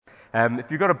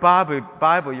If you've got a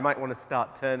Bible, you might want to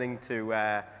start turning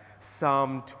to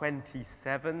Psalm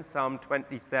 27. Psalm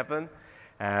 27.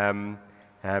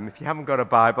 If you haven't got a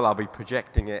Bible, I'll be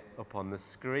projecting it up on the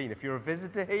screen. If you're a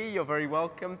visitor here, you're very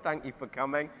welcome. Thank you for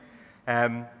coming.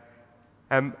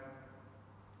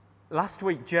 Last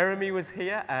week, Jeremy was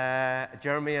here.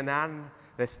 Jeremy and Anne,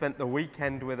 they spent the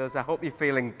weekend with us. I hope you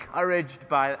feel encouraged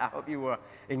by that. I hope you were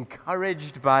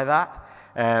encouraged by that.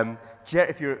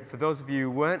 For those of you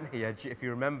who weren't here, if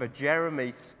you remember,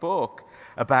 Jeremy spoke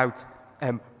about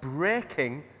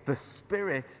breaking the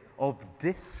spirit of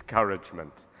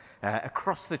discouragement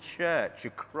across the church,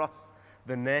 across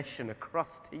the nation, across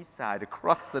Teesside,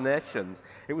 across the nations.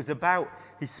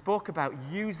 He spoke about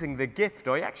using the gift,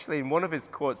 or he actually, in one of his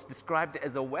quotes, described it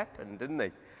as a weapon, didn't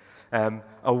he?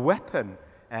 A weapon,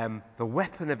 the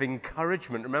weapon of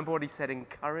encouragement. Remember what he said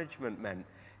encouragement meant?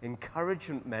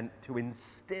 Encouragement meant to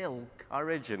instill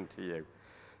courage into you.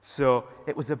 So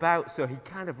he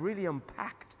kind of really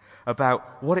unpacked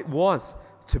about what it was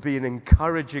to be an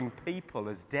encouraging people,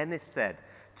 as Dennis said,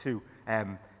 to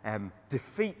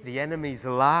defeat the enemy's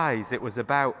lies. It was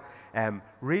about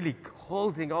really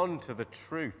holding on to the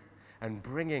truth and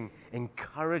bringing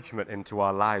encouragement into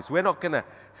our lives. We're not going to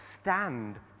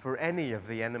stand for any of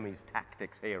the enemy's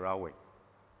tactics here, are we?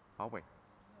 Are we?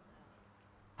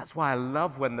 That's why I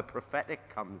love when the prophetic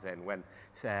comes in, when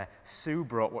Sue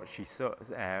brought what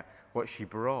she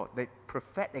brought. The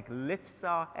prophetic lifts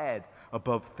our head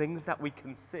above things that we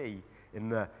can see in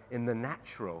the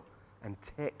natural and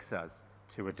takes us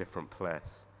to a different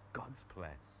place, God's place.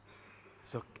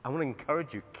 So I want to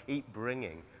encourage you, keep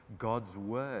bringing God's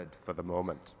word for the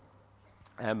moment.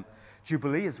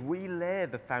 Jubilee, as we lay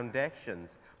the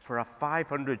foundations for a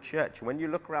 500 church, when you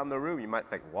look around the room, you might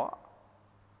think, what?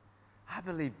 I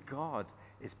believe God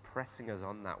is pressing us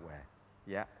on that way.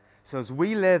 Yeah. So as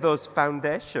we lay those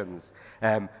foundations,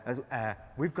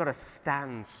 we've got to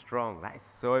stand strong. That is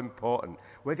so important.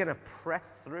 We're going to press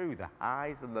through the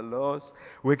highs and the lows.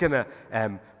 We're going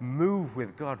to move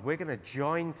with God. We're going to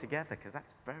join together, because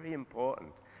that's very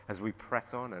important as we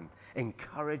press on and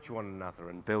encourage one another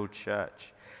and build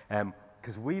church.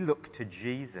 Because we look to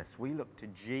Jesus. We look to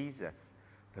Jesus,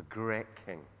 the great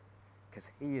King, because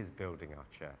he is building our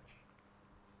church.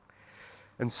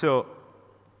 And so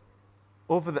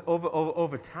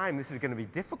over time, this is going to be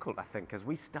difficult, I think, as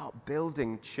we start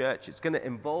building church. It's going to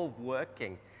involve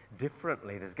working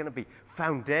differently. There's going to be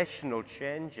foundational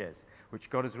changes,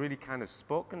 which God has really kind of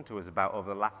spoken to us about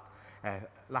over the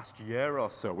last year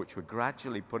or so, which we're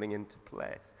gradually putting into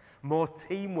place. More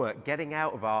teamwork, getting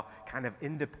out of our kind of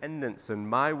independence and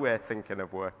my way of thinking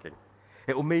of working.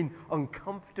 It will mean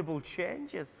uncomfortable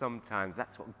changes sometimes.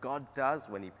 That's what God does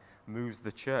when he moves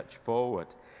the church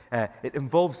forward. It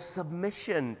involves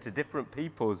submission to different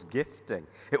people's gifting.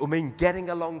 It will mean getting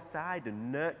alongside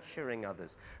and nurturing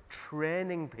others,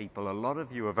 training people. A lot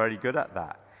of you are very good at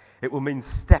that. It will mean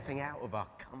stepping out of our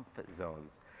comfort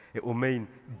zones. It will mean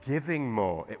giving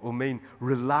more. It will mean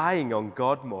relying on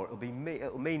God more.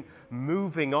 It will mean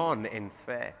moving on in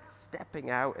faith, stepping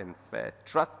out in faith,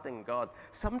 trusting God.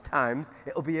 Sometimes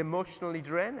it will be emotionally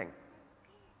draining.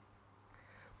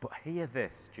 But hear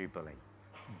this, Jubilee.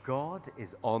 God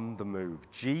is on the move.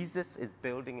 Jesus is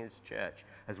building his church.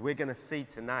 As we're going to see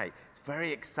tonight, it's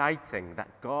very exciting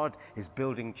that God is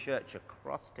building church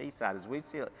across Teesside. As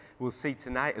we'll see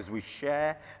tonight, as we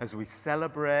share, as we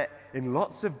celebrate in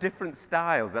lots of different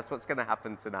styles. That's what's going to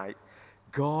happen tonight.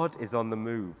 God is on the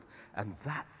move. And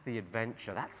that's the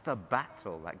adventure. That's the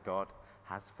battle that God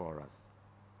has for us.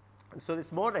 And so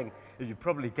this morning, as you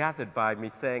probably gathered by me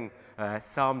saying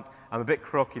I'm a bit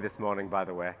croaky this morning, by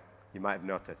the way. You might have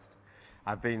noticed.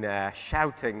 I've been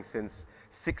shouting since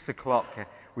 6 o'clock.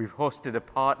 We've hosted a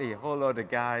party, a whole load of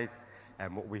guys.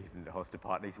 We didn't host a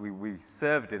party. We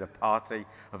served in a party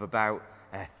of about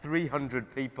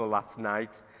 300 people last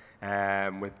night,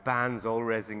 with bands all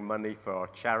raising money for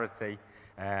charity.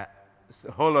 A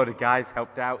whole load of guys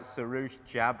helped out. Sarush,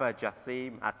 Jabba,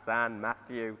 Jassim, Hassan,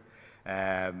 Matthew.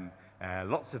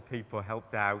 Lots of people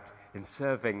helped out in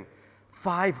serving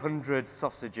 500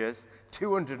 sausages,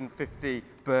 250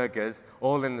 burgers,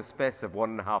 all in the space of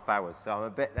 1.5 hours. So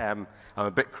I'm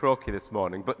a bit croaky this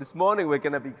morning. But this morning we're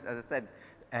going to be, as I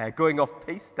said, going off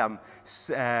piste.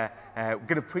 We're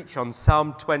going to preach on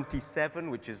Psalm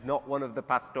 27, which is not one of the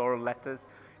pastoral letters,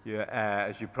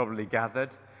 as you probably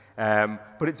gathered.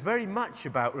 But it's very much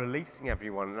about releasing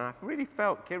everyone. And I've really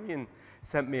felt, Kirian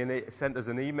sent us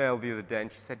an email the other day,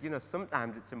 and she said,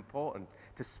 sometimes it's important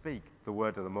to speak the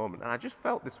word of the moment. And I just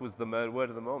felt this was the word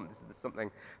of the moment. This is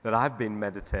something that I've been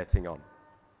meditating on.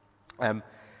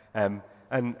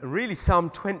 And really, Psalm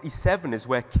 27 is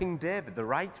where King David, the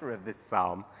writer of this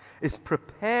psalm, is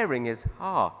preparing his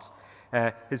heart.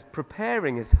 He's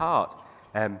preparing his heart,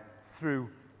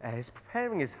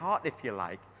 if you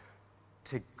like,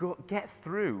 to get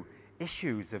through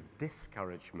issues of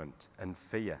discouragement and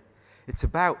fear. It's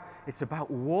about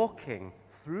walking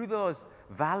through those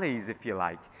valleys, if you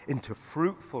like, into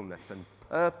fruitfulness and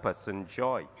purpose and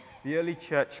joy. The early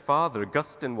church father,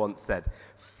 Augustine, once said,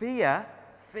 fear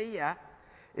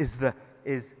is the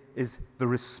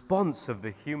response of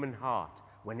the human heart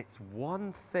when its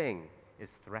one thing is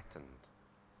threatened.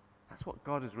 That's what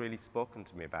God has really spoken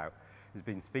to me about, has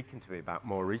been speaking to me about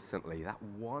more recently, that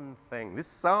one thing. This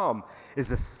psalm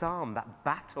is a psalm that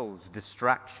battles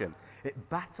distraction. It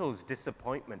battles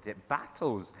disappointment. It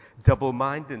battles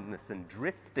double-mindedness and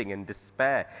drifting and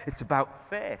despair. It's about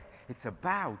faith. It's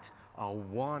about our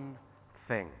one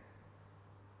thing.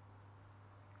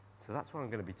 So that's what I'm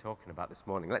going to be talking about this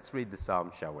morning. Let's read the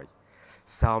psalm, shall we?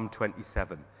 Psalm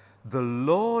 27. The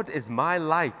Lord is my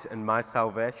light and my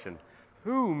salvation.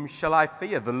 Whom shall I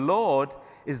fear? The Lord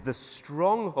is the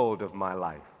stronghold of my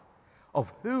life.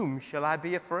 Of whom shall I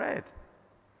be afraid?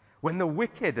 When the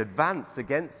wicked advance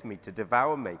against me to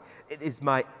devour me, it is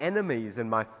my enemies and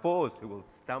my foes who will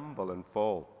stumble and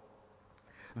fall.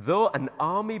 Though an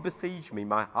army besiege me,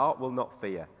 my heart will not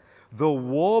fear. Though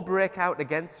war break out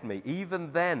against me,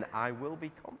 even then I will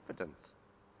be confident.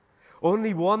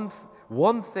 Only one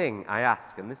thing I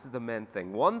ask, and this is the main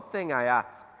thing, one thing I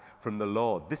ask from the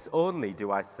Lord, this only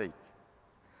do I seek,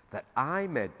 that I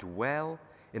may dwell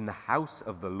in the house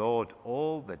of the Lord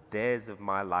all the days of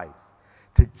my life,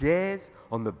 to gaze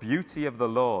on the beauty of the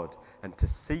Lord and to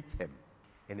seek him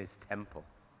in his temple.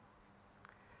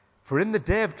 For in the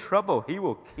day of trouble he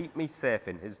will keep me safe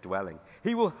in his dwelling.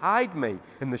 He will hide me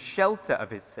in the shelter of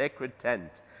his sacred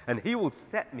tent, and he will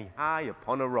set me high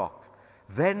upon a rock.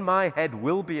 Then my head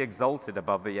will be exalted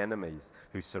above the enemies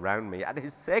who surround me. At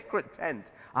his sacred tent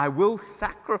I will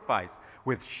sacrifice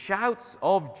with shouts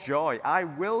of joy. I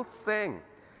will sing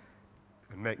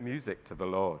and make music to the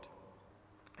Lord.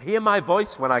 Hear my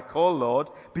voice when I call, Lord.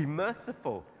 Be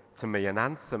merciful to me and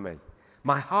answer me.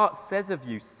 My heart says of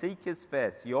you, seek his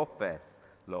face, your face,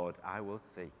 Lord, I will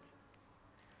seek.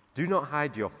 Do not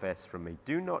hide your face from me.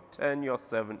 Do not turn your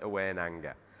servant away in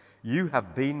anger. You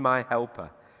have been my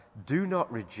helper. Do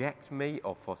not reject me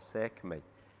or forsake me,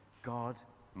 God,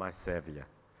 my Savior.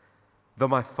 Though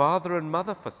my father and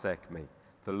mother forsake me,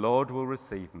 the Lord will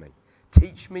receive me.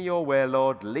 Teach me your way,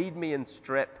 Lord. Lead me in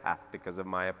straight path because of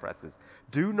my oppressors.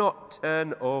 Do not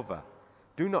turn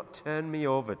me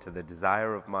over to the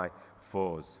desire of my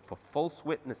foes, for false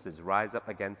witnesses rise up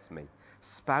against me,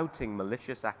 spouting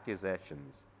malicious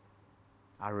accusations.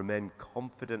 I remain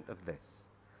confident of this.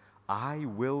 I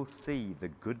will see the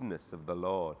goodness of the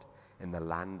Lord in the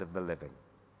land of the living.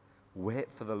 Wait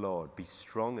for the Lord. Be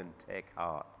strong and take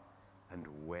heart, and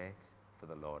wait for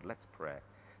the Lord. Let's pray.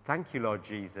 Thank you, Lord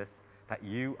Jesus, that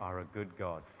you are a good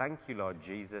God. Thank you, Lord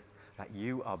Jesus, that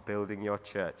you are building your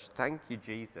church. Thank you,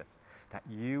 Jesus, that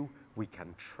we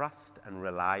can trust and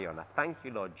rely on. I thank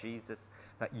you, Lord Jesus,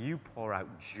 that you pour out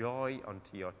joy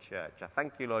onto your church. I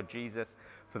thank you, Lord Jesus,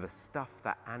 for the stuff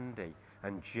that Andy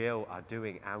and Jill are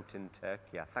doing out in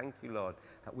Turkey. I thank you, Lord,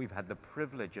 that we've had the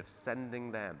privilege of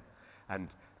sending them and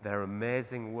their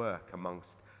amazing work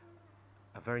amongst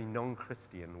a very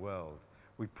non-Christian world.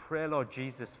 We pray, Lord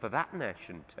Jesus, for that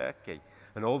nation, Turkey,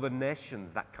 and all the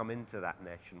nations that come into that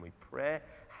nation. We pray,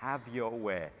 have your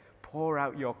way. Pour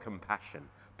out your compassion.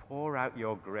 Pour out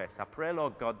your grace. I pray,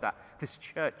 Lord God, that this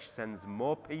church sends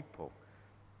more people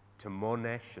to more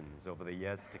nations over the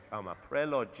years to come. I pray,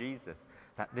 Lord Jesus,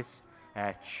 that this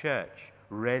church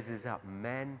raises up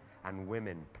men and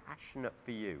women passionate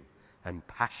for you and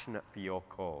passionate for your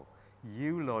call.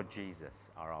 You, Lord Jesus,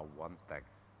 are our one thing.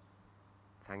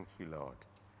 Thank you, Lord.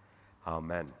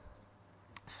 Amen.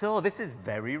 So this is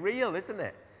very real, isn't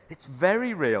it? It's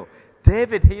very real.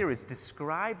 David here is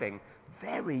describing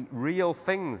very real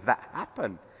things that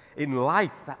happen in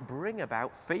life that bring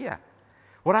about fear.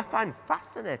 What I find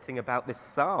fascinating about this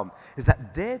psalm is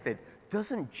that David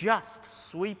doesn't just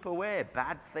sweep away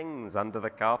bad things under the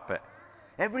carpet.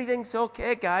 Everything's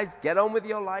okay, guys. Get on with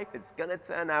your life. It's going to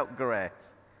turn out great.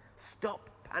 Stop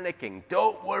panicking.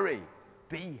 Don't worry.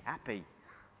 Be happy.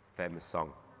 Famous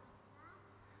song.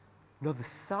 No, the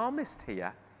psalmist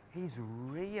here, he's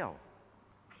real.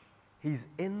 He's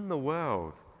in the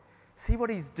world. See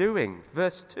what he's doing.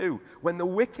 Verse 2. When the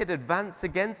wicked advance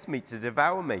against me to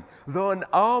devour me, though an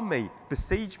army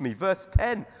besiege me. Verse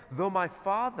 10. Though my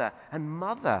father and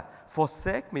mother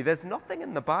forsake me. There's nothing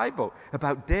in the Bible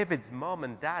about David's mom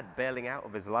and dad bailing out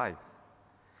of his life.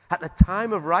 At the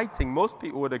time of writing, most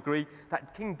people would agree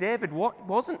that King David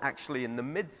wasn't actually in the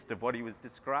midst of what he was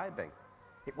describing.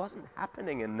 It wasn't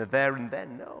happening in the there and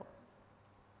then, no.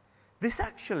 This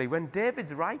actually, when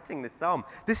David's writing this psalm,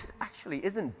 this actually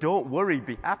isn't don't worry,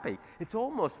 be happy. It's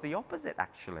almost the opposite,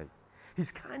 actually.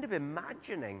 He's kind of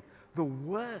imagining the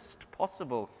worst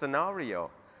possible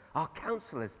scenario. Our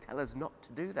counselors tell us not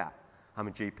to do that. I'm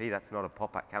a GP, that's not a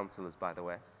pop at counselors, by the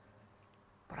way.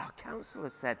 But our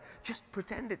counselors said, just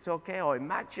pretend it's okay, or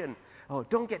imagine, or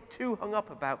don't get too hung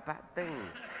up about bad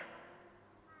things.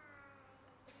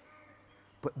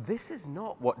 But this is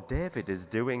not what David is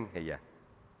doing here.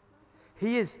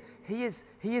 He is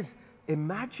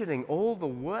imagining all the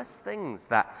worst things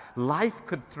that life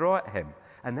could throw at him.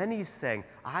 And then he's saying,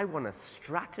 I want a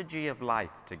strategy of life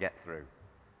to get through.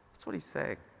 That's what he's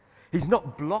saying. He's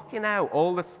not blocking out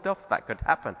all the stuff that could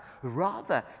happen.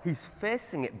 Rather, he's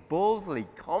facing it boldly,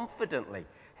 confidently,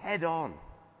 head on.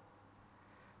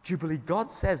 Do you believe God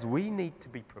says we need to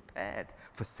be prepared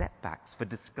for setbacks, for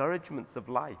discouragements of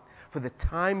life, for the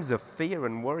times of fear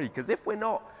and worry? Because if we're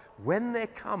not, when they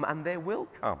come, and they will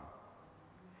come,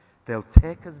 they'll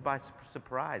take us by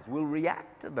surprise. We'll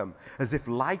react to them as if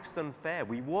life's unfair.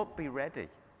 We won't be ready.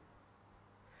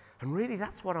 And really,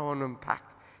 that's what I want to unpack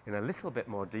in a little bit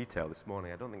more detail this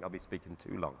morning. I don't think I'll be speaking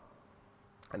too long.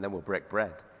 And then we'll break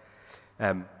bread.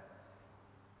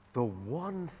 The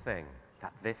one thing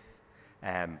that this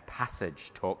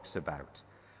passage talks about,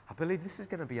 I believe this is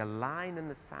going to be a line in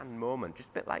the sand moment, just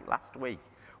a bit like last week,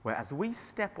 where as we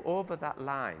step over that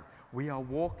line, we are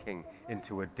walking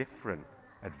into a different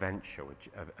adventure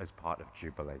as part of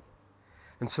Jubilee.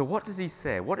 And so what does he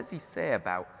say? What does he say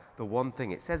about the one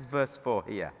thing? It says verse 4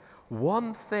 here,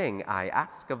 one thing I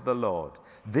ask of the Lord,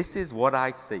 this is what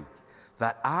I seek,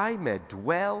 that I may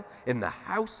dwell in the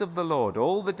house of the Lord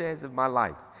all the days of my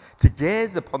life, to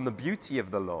gaze upon the beauty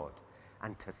of the Lord,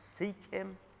 and to seek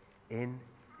him in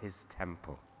his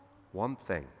temple. One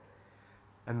thing.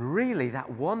 And really, that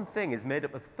one thing is made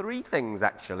up of three things,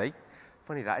 actually.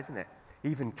 Funny that, isn't it?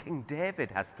 Even King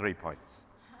David has 3 points.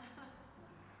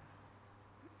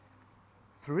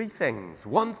 Three things.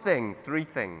 One thing, three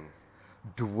things.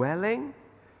 Dwelling,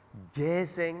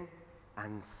 gazing,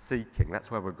 and seeking. That's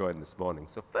where we're going this morning.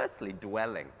 So firstly,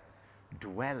 dwelling.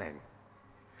 Dwelling.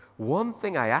 One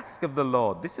thing I ask of the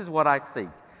Lord, this is what I seek,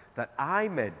 that I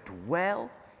may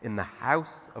dwell in the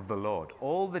house of the Lord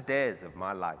all the days of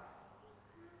my life.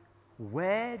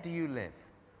 Where do you live,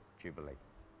 Jubilee?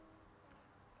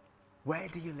 Where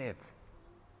do you live?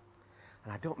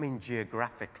 And I don't mean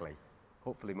geographically.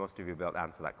 Hopefully most of you will be able to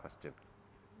answer that question.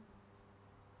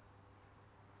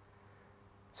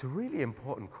 It's a really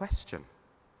important question.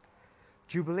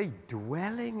 Jubilee,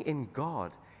 dwelling in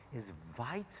God is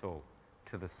vital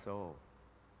to the soul.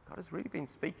 God has really been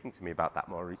speaking to me about that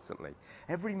more recently.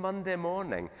 Every Monday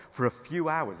morning for a few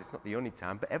hours, it's not the only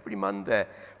time, but every Monday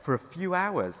for a few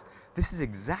hours, this is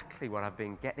exactly what I've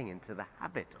been getting into the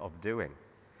habit of doing.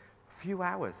 A few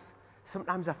hours.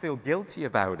 Sometimes I feel guilty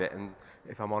about it, and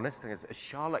if I'm honest, as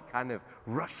Charlotte kind of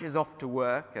rushes off to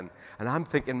work, and I'm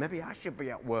thinking maybe I should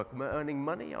be at work earning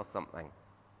money or something.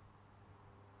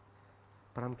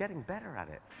 But I'm getting better at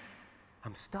it.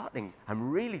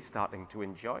 I'm really starting to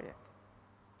enjoy it.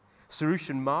 Sarush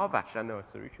and Marvash, I know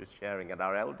Sarush was sharing at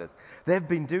our elders, they've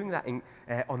been doing that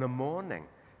on a morning.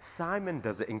 Simon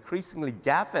does it. Increasingly,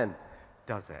 Gavin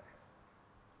does it.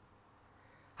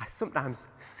 I sometimes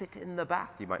sit in the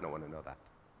bath. You might not want to know that.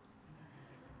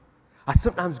 I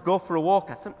sometimes go for a walk.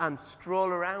 I sometimes stroll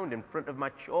around in front of my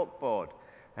chalkboard,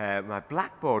 my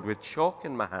blackboard with chalk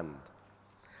in my hand.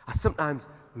 I sometimes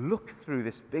look through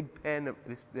this big pane of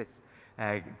this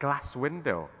glass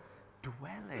window,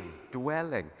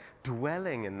 dwelling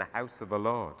in the house of the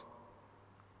Lord.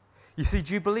 You see,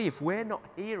 do you believe if we're not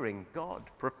hearing God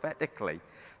prophetically,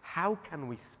 how can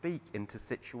we speak into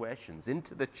situations,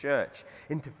 into the church,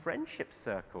 into friendship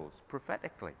circles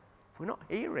prophetically? If we're not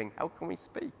hearing, how can we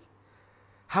speak?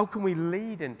 How can we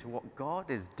lead into what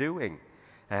God is doing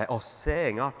or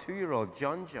saying? Our 2-year-old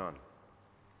John,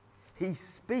 he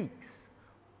speaks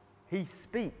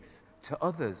to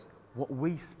others what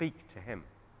we speak to him.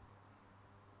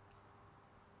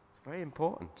 It's very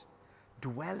important.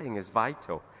 Dwelling is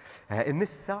vital. In this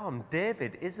psalm,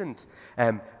 David isn't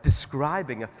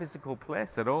describing a physical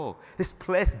place at all. This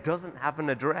place doesn't have an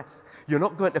address. You're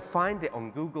not going to find it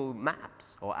on Google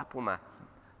Maps or Apple Maps,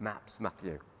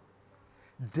 Matthew.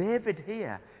 David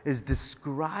here is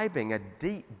describing a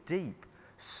deep, deep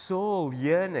soul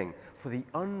yearning for the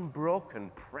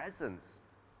unbroken presence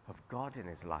of God in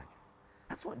his life.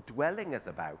 That's what dwelling is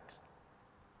about,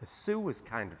 as Sue was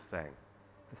kind of saying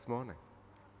this morning.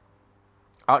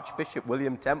 Archbishop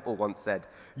William Temple once said,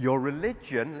 "Your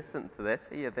religion," listen to this,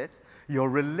 hear this, "your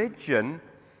religion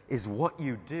is what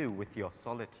you do with your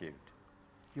solitude."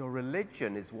 Your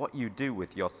religion is what you do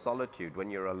with your solitude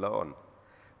when you're alone.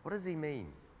 What does he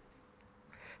mean?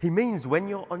 He means when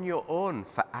you're on your own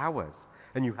for hours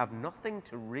and you have nothing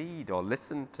to read or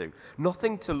listen to,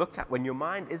 nothing to look at, when your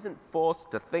mind isn't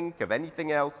forced to think of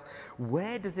anything else,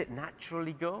 where does it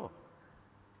naturally go?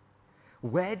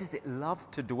 Where does it love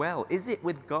to dwell? Is it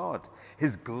with God,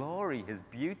 His glory, His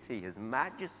beauty, His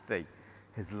majesty,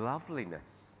 His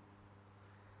loveliness?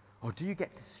 Or do you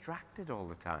get distracted all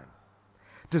the time?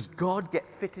 Does God get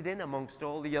fitted in amongst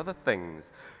all the other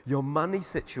things? Your money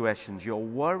situations, your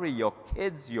worry, your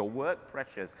kids, your work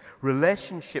pressures,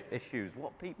 relationship issues,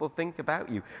 what people think about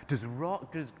you. Does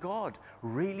God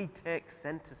really take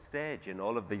center stage in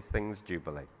all of these things,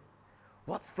 Jubilee?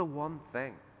 What's the one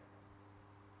thing?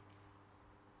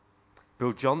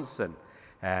 Bill Johnson,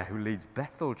 who leads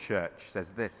Bethel Church,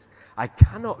 says this: "I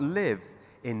cannot live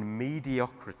in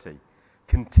mediocrity,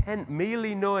 content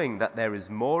merely knowing that there is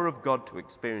more of God to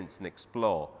experience and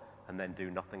explore, and then do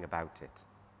nothing about it.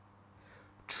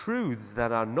 Truths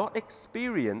that are not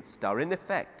experienced are in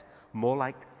effect more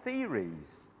like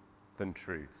theories than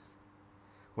truths.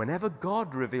 Whenever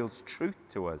God reveals truth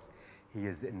to us, He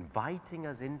is inviting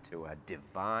us into a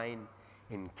divine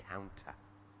encounter."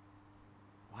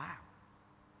 Wow.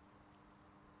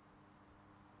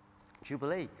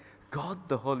 Jubilee. God,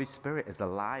 the Holy Spirit, is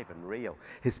alive and real.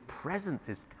 His presence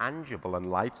is tangible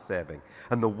and life-saving.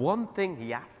 And the one thing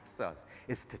He asks us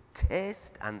is to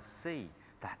taste and see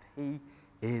that He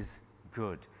is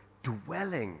good,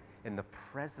 dwelling in the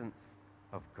presence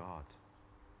of God.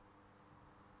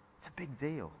 It's a big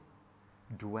deal,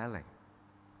 dwelling.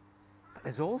 But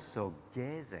there's also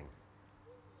gazing.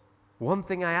 One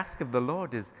thing I ask of the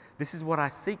Lord is, "This is what I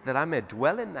seek, that I may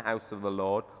dwell in the house of the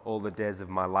Lord all the days of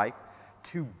my life,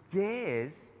 to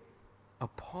gaze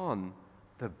upon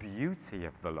the beauty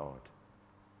of the Lord."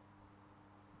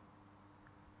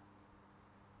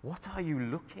 What are you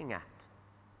looking at?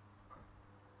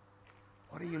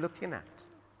 What are you looking at?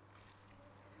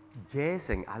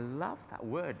 Gazing. I love that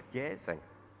word, gazing.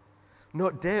 No,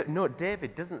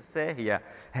 David doesn't say here,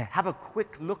 "Hey, have a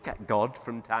quick look at God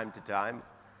from time to time."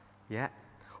 Yeah.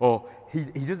 Or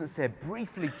he doesn't say,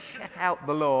 "Briefly check out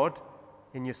the Lord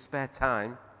in your spare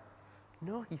time."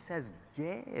 No, he says,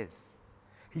 gaze.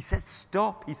 He says,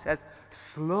 stop. He says,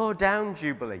 slow down,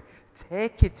 Jubilee.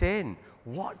 Take it in.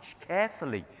 Watch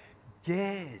carefully.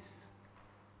 Gaze.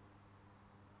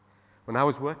 When I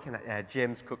was working at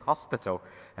James Cook Hospital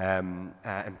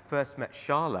and first met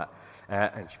Charlotte,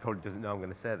 and she probably doesn't know I'm going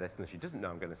to say this, and she doesn't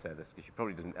know I'm going to say this because she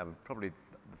probably doesn't have, probably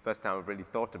the first time I've really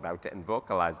thought about it and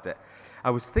vocalized it, I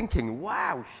was thinking,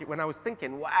 wow,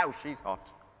 she's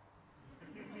hot.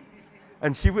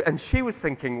 And she was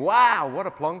thinking, wow, what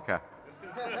a plonker.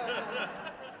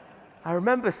 I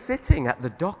remember sitting at the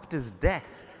doctor's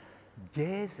desk,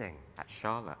 gazing at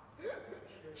Charlotte.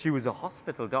 She was a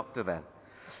hospital doctor then.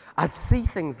 I'd see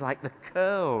things like the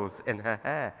curls in her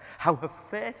hair, how her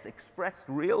face expressed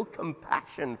real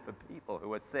compassion for people who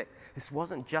were sick. This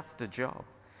wasn't just a job.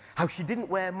 How she didn't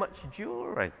wear much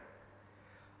jewelry.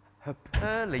 Her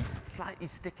pearly, slightly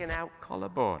sticking out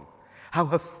collarbone. How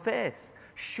her face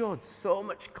showed so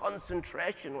much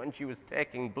concentration when she was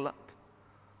taking blood.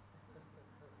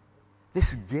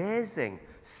 This gazing,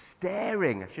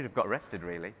 staring, I should have got arrested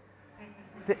really.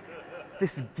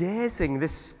 This gazing,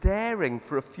 this staring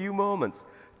for a few moments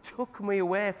took me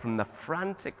away from the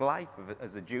frantic life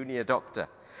as a junior doctor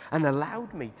and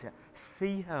allowed me to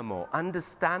see her more,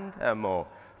 understand her more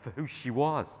for who she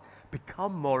was,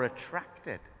 become more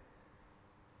attracted.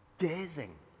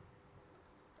 Gazing.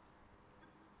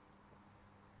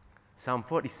 Psalm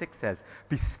 46 says,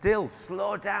 "Be still,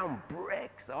 slow down,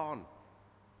 brakes on,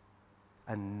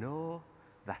 and know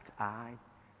that I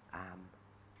am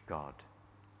God."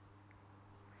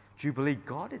 Jubilee,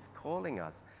 God is calling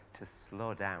us to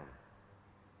slow down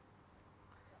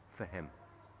for Him.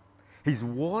 He's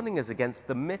warning us against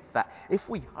the myth that if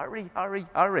we hurry,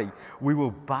 we will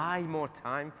buy more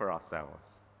time for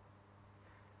ourselves.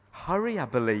 Hurry, I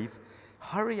believe,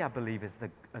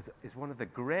 is one of the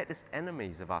greatest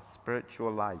enemies of our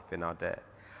spiritual life in our day.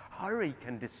 Hurry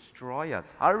can destroy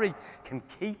us. Hurry can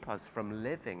keep us from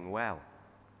living well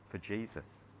for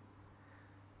Jesus.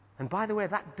 And by the way,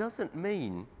 that doesn't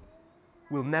mean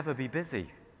we'll never be busy.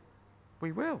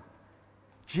 We will.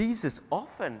 Jesus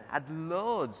often had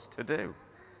loads to do,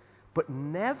 but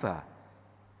never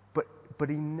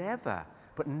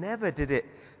did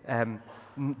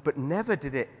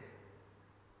it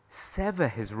sever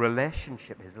his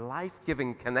relationship, his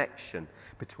life-giving connection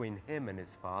between him and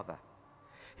his Father.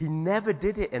 He never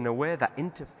did it in a way that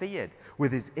interfered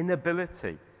with his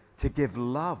inability to give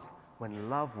love when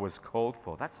love was called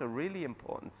for. That's a really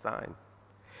important sign.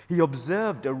 He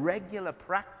observed a regular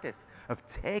practice of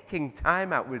taking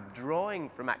time out, withdrawing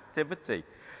from activity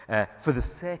for the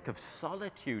sake of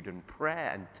solitude and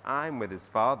prayer and time with his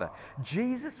Father.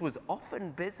 Jesus was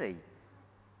often busy,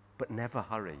 but never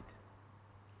hurried.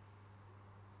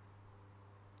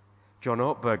 John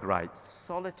Ortberg writes,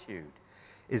 solitude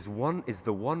is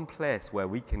the one place where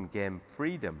we can gain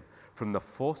freedom from the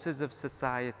forces of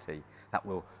society that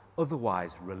will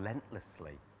otherwise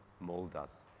relentlessly mold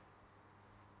us.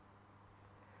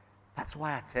 That's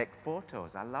why I take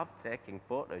photos. I love taking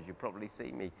photos. You probably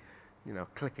see me,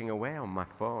 clicking away on my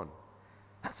phone.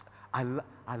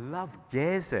 I love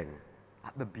gazing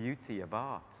at the beauty of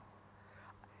art.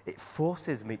 It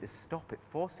forces me to stop. It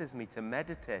forces me to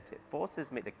meditate. It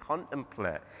forces me to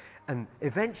contemplate. And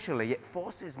eventually it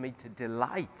forces me to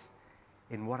delight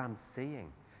in what I'm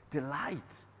seeing. Delight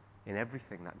in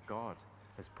everything that God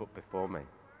has put before me.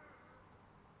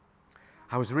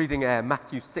 I was reading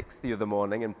Matthew 6 the other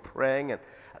morning and praying, and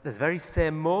at this very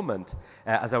same moment,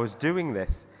 as I was doing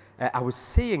this, I was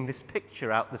seeing this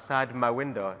picture out the side of my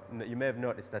window. You may have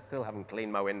noticed I still haven't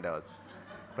cleaned my windows.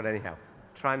 But anyhow,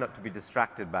 try not to be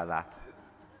distracted by that.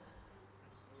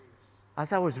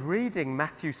 As I was reading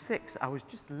Matthew 6, I was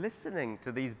just listening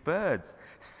to these birds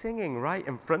singing right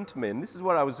in front of me. And this is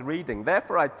what I was reading.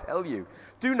 Therefore I tell you,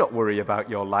 do not worry about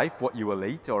your life, what you will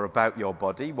eat, or about your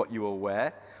body, what you will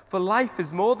wear. For life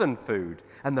is more than food,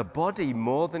 and the body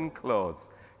more than clothes.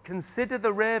 Consider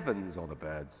the ravens, or the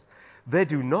birds. They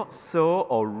do not sow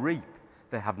or reap.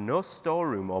 They have no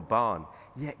storeroom or barn.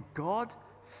 Yet God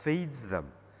feeds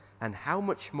them. And how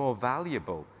much more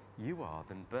valuable you are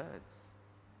than birds.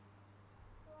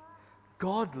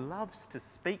 God loves to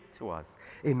speak to us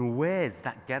in ways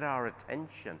that get our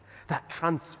attention, that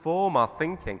transform our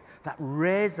thinking, that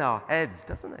raise our heads,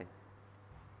 doesn't he?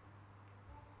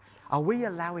 Are we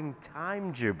allowing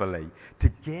time, Jubilee, to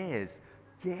gaze,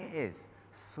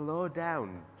 slow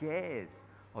down, gaze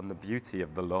on the beauty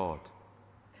of the Lord?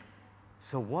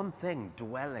 So one thing,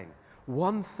 dwelling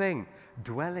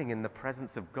in the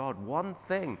presence of God, one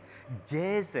thing,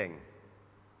 gazing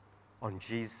on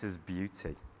Jesus'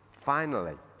 beauty.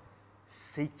 Finally,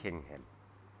 seeking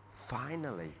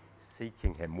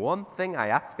him. One thing I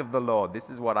ask of the Lord, this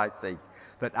is what I seek,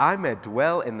 that I may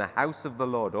dwell in the house of the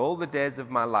Lord all the days of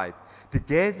my life, to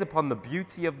gaze upon the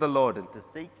beauty of the Lord and to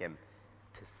seek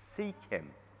him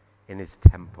in his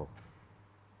temple.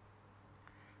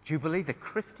 Jubilee, the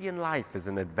Christian life is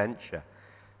an adventure.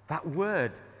 That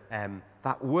word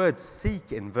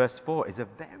seek in verse 4 is a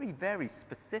very, very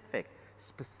specific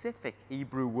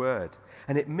Hebrew word.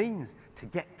 And it means to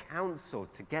get counsel,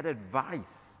 to get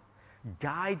advice,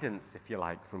 guidance, if you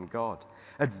like, from God.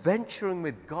 Adventuring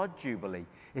with God, Jubilee,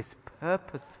 is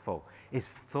purposeful, is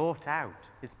thought out,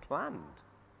 is planned.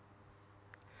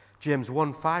 James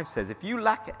 1:5 says,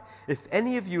 if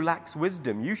any of you lacks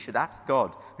wisdom, you should ask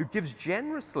God, who gives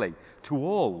generously to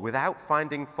all without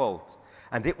finding fault,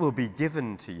 and it will be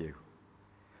given to you.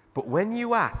 But when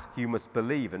you ask, you must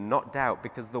believe and not doubt,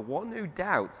 because the one who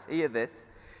doubts, hear this,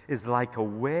 is like a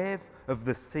wave of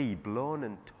the sea blown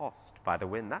and tossed by the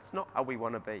wind. That's not how we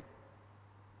want to be.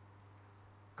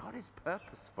 God is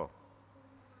purposeful.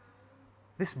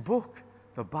 This book,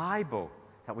 the Bible,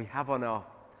 that we have on our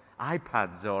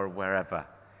iPads or wherever,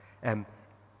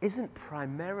 isn't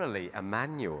primarily a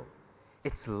manual.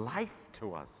 It's life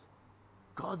to us.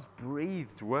 God's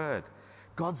breathed word.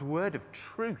 God's word of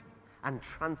truth and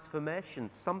transformation.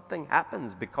 Something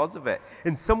happens because of it.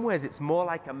 In some ways, it's more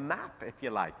like a map, if you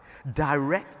like,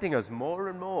 directing us more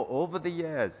and more over the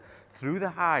years, through the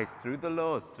highs, through the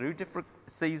lows, through different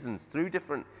seasons, through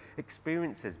different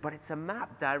experiences. But it's a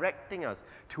map directing us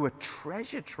to a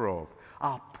treasure trove,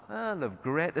 our pearl of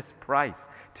greatest price,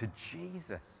 to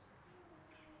Jesus.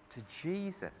 To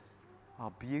Jesus,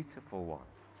 our beautiful one.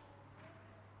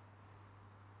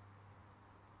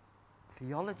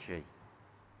 Theology,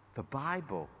 the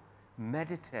Bible,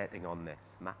 meditating on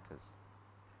this matters.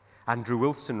 Andrew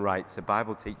Wilson writes, a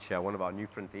Bible teacher, one of our New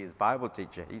Frontiers Bible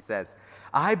teacher, he says,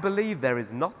 I believe there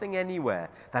is nothing anywhere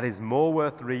that is more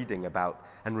worth reading about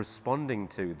and responding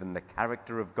to than the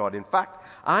character of God. In fact,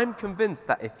 I'm convinced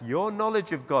that if your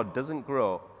knowledge of God doesn't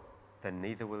grow, then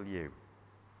neither will you.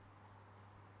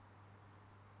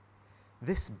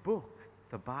 This book,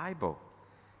 the Bible,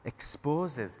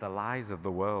 exposes the lies of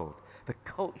the world, the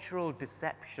cultural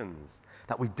deceptions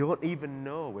that we don't even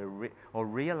know or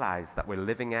realize that we're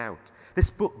living out. This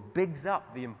book bigs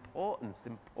up the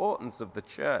importance of the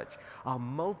church, our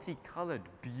multicolored,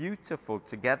 beautiful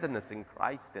togetherness in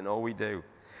Christ in all we do.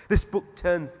 This book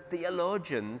turns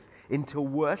theologians into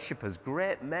worshippers,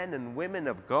 great men and women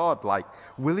of God like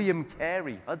William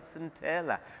Carey, Hudson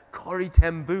Taylor, Corrie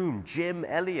ten Boom, Jim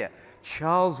Elliot,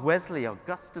 Charles Wesley,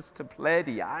 Augustus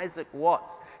Toplady, Isaac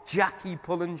Watts, Jackie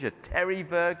Pullinger, Terry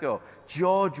Virgo,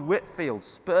 George Whitfield,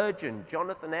 Spurgeon,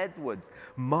 Jonathan Edwards,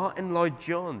 Martin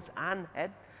Lloyd-Jones,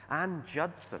 Ann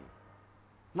Judson.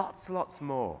 Lots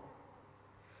more.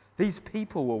 These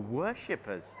people were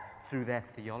worshippers through their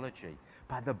theology,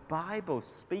 by the Bible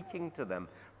speaking to them,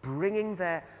 bringing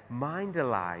their mind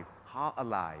alive, heart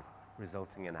alive,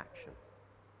 resulting in action.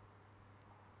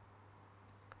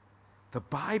 The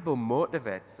Bible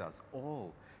motivates us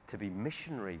all to be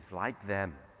missionaries like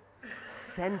them,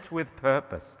 sent with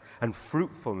purpose and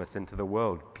fruitfulness into the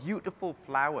world, beautiful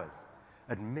flowers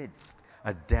amidst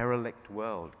a derelict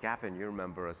world. Gavin, you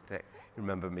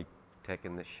remember me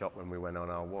taking this shot when we went on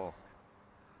our walk.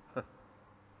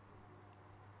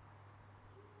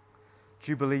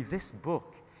 Jubilee, this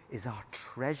book is our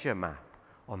treasure map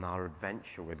on our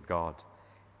adventure with God.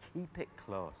 Keep it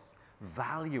close,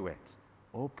 value it,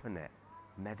 open it,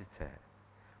 meditate.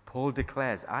 Paul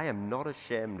declares, I am not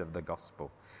ashamed of the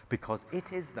gospel, because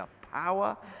it is the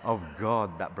power of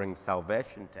God that brings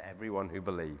salvation to everyone who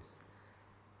believes.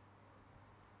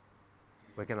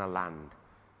 We're going to land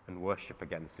and worship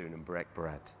again soon and break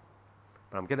bread.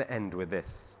 But I'm going to end with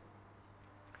this.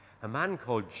 A man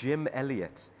called Jim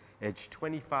Elliot, aged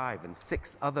 25, and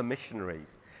 6 other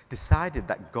missionaries decided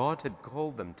that God had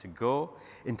called them to go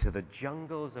into the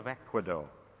jungles of Ecuador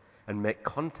and make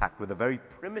contact with a very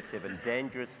primitive and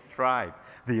dangerous tribe,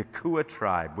 the Akua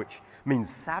tribe, which means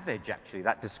savage, actually.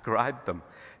 That described them,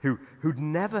 who'd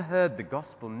never heard the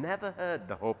gospel, never heard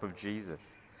the hope of Jesus.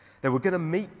 They were going to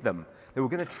meet them. They were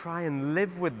going to try and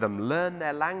live with them, learn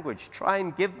their language, try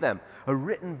and give them a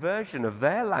written version of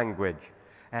their language.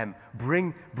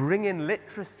 Bring in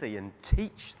literacy and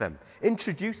teach them,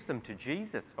 introduce them to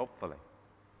Jesus, hopefully.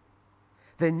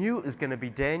 They knew it was going to be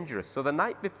dangerous, so the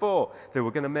night before they were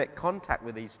going to make contact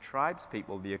with these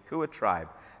tribespeople, the Akua tribe,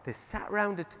 they sat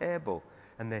around a table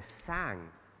and they sang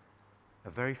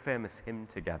a very famous hymn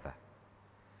together.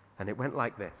 And it went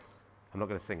like this. I'm not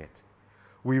going to sing it.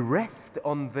 We rest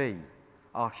on thee,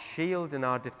 our shield and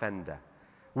our defender.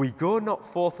 We go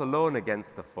not forth alone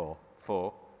against the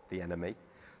foe, the enemy.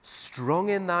 Strong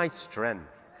in thy strength,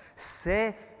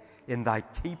 safe in thy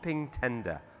keeping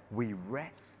tender, we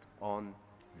rest on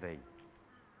thee.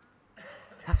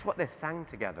 That's what they sang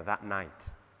together that night.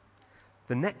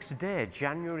 The next day,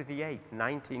 January the 8th,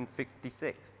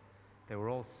 1956, they were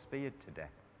all speared to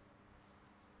death.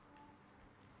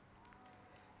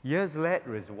 Years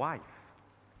later, his wife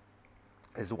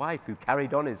who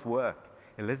carried on his work,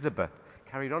 Elizabeth,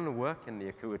 carried on to work in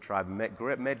the Akua tribe and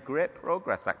made great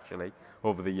progress, actually,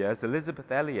 over the years.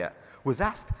 Elizabeth Elliot was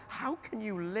asked, how can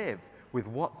you live with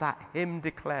what that hymn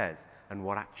declares and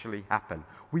what actually happened?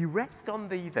 We rest on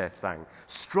thee, they sang.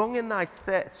 Strong in thy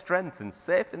strength and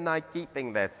safe in thy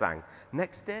keeping, they sang.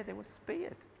 Next day, they were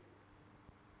speared.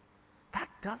 That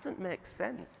doesn't make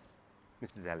sense,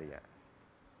 Mrs. Elliot.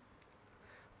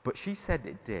 But she said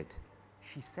it did.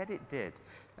 She said it did.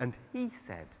 And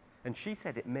she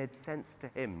said it made sense to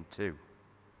him too.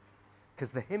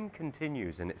 Because the hymn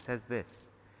continues and it says this: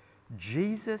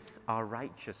 Jesus, our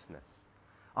righteousness,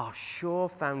 our sure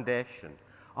foundation,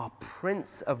 our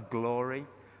Prince of glory,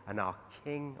 and our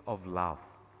King of love.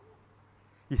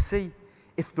 You see,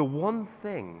 if the one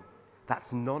thing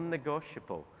that's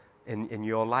non-negotiable in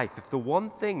your life, if the one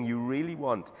thing you really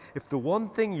want, if the one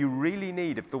thing you really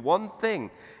need, if the one thing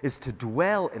is to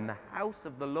dwell in the house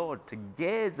of the Lord, to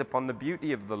gaze upon the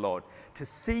beauty of the Lord, to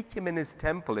seek him in his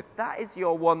temple, if that is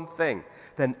your one thing,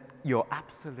 then you're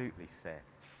absolutely safe.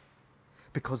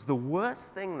 Because the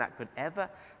worst thing that could ever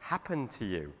happen to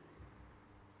you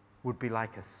would be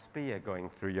like a spear going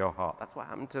through your heart. That's what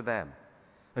happened to them.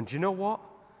 And do you know what?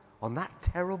 On that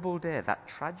terrible day, that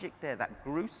tragic day, that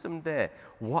gruesome day,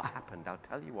 what happened? I'll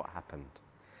tell you what happened.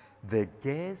 They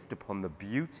gazed upon the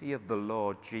beauty of the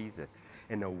Lord Jesus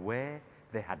in a way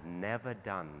they had never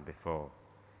done before.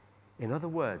 In other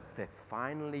words, they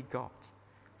finally got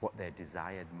what they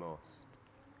desired most,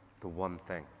 the one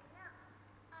thing.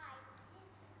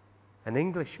 An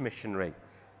English missionary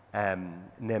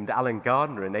named Alan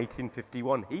Gardner in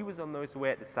 1851, he was on his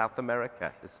way to South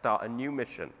America to start a new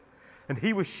mission. And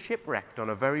he was shipwrecked on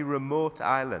a very remote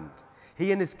island.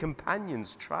 He and his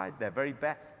companions tried their very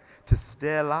best to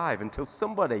stay alive until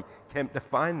somebody came to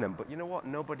find them. But you know what?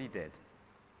 Nobody did.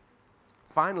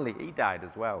 Finally, he died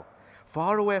as well.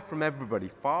 Far away from everybody,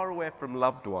 far away from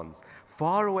loved ones,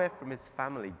 far away from his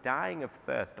family, dying of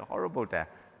thirst, a horrible death.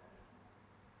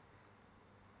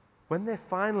 When they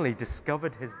finally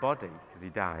discovered his body, because he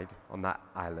died on that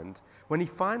island, when they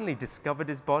finally discovered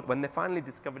his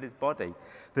body,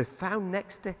 they found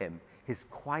next to him his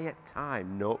quiet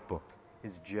time notebook,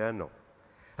 his journal.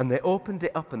 And they opened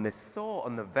it up and they saw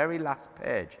on the very last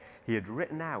page he had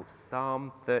written out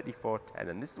Psalm 34:10.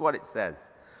 And this is what it says: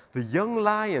 "The young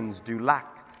lions do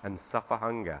lack and suffer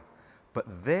hunger,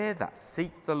 but they that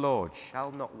seek the Lord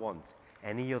shall not want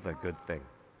any other good thing."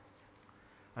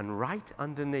 And right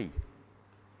underneath,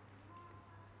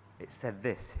 it said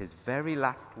this, his very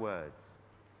last words: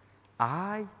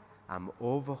 "I am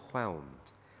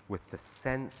overwhelmed with the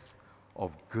sense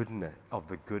of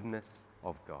the goodness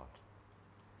of God."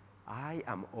 I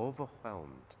am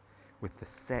overwhelmed with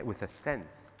a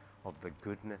sense of the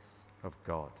goodness of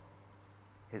God.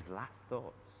 His last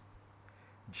thoughts.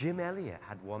 Jim Elliot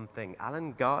had one thing.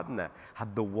 Alan Gardner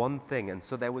had the one thing, and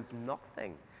so there was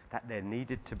nothing that they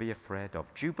needed to be afraid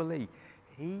of. Jubilee,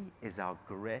 he is our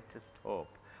greatest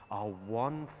hope, our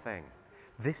one thing.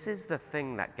 This is the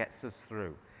thing that gets us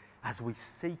through as we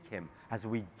seek him, as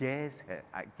we gaze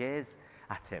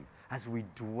at him, as we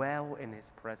dwell in his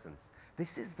presence.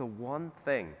 This is the one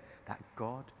thing that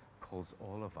God calls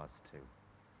all of us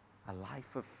to. A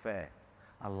life of faith,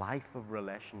 a life of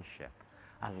relationship,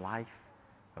 a life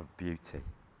of beauty.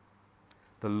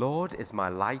 The Lord is my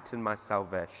light and my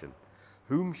salvation.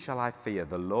 Whom shall I fear?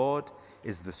 The Lord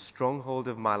is the stronghold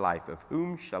of my life. Of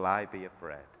whom shall I be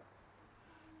afraid?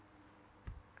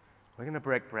 We're going to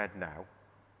break bread now.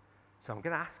 So I'm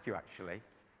going to ask you actually,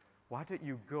 why don't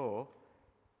you go,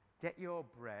 get your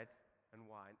bread and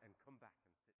wine and come back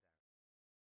and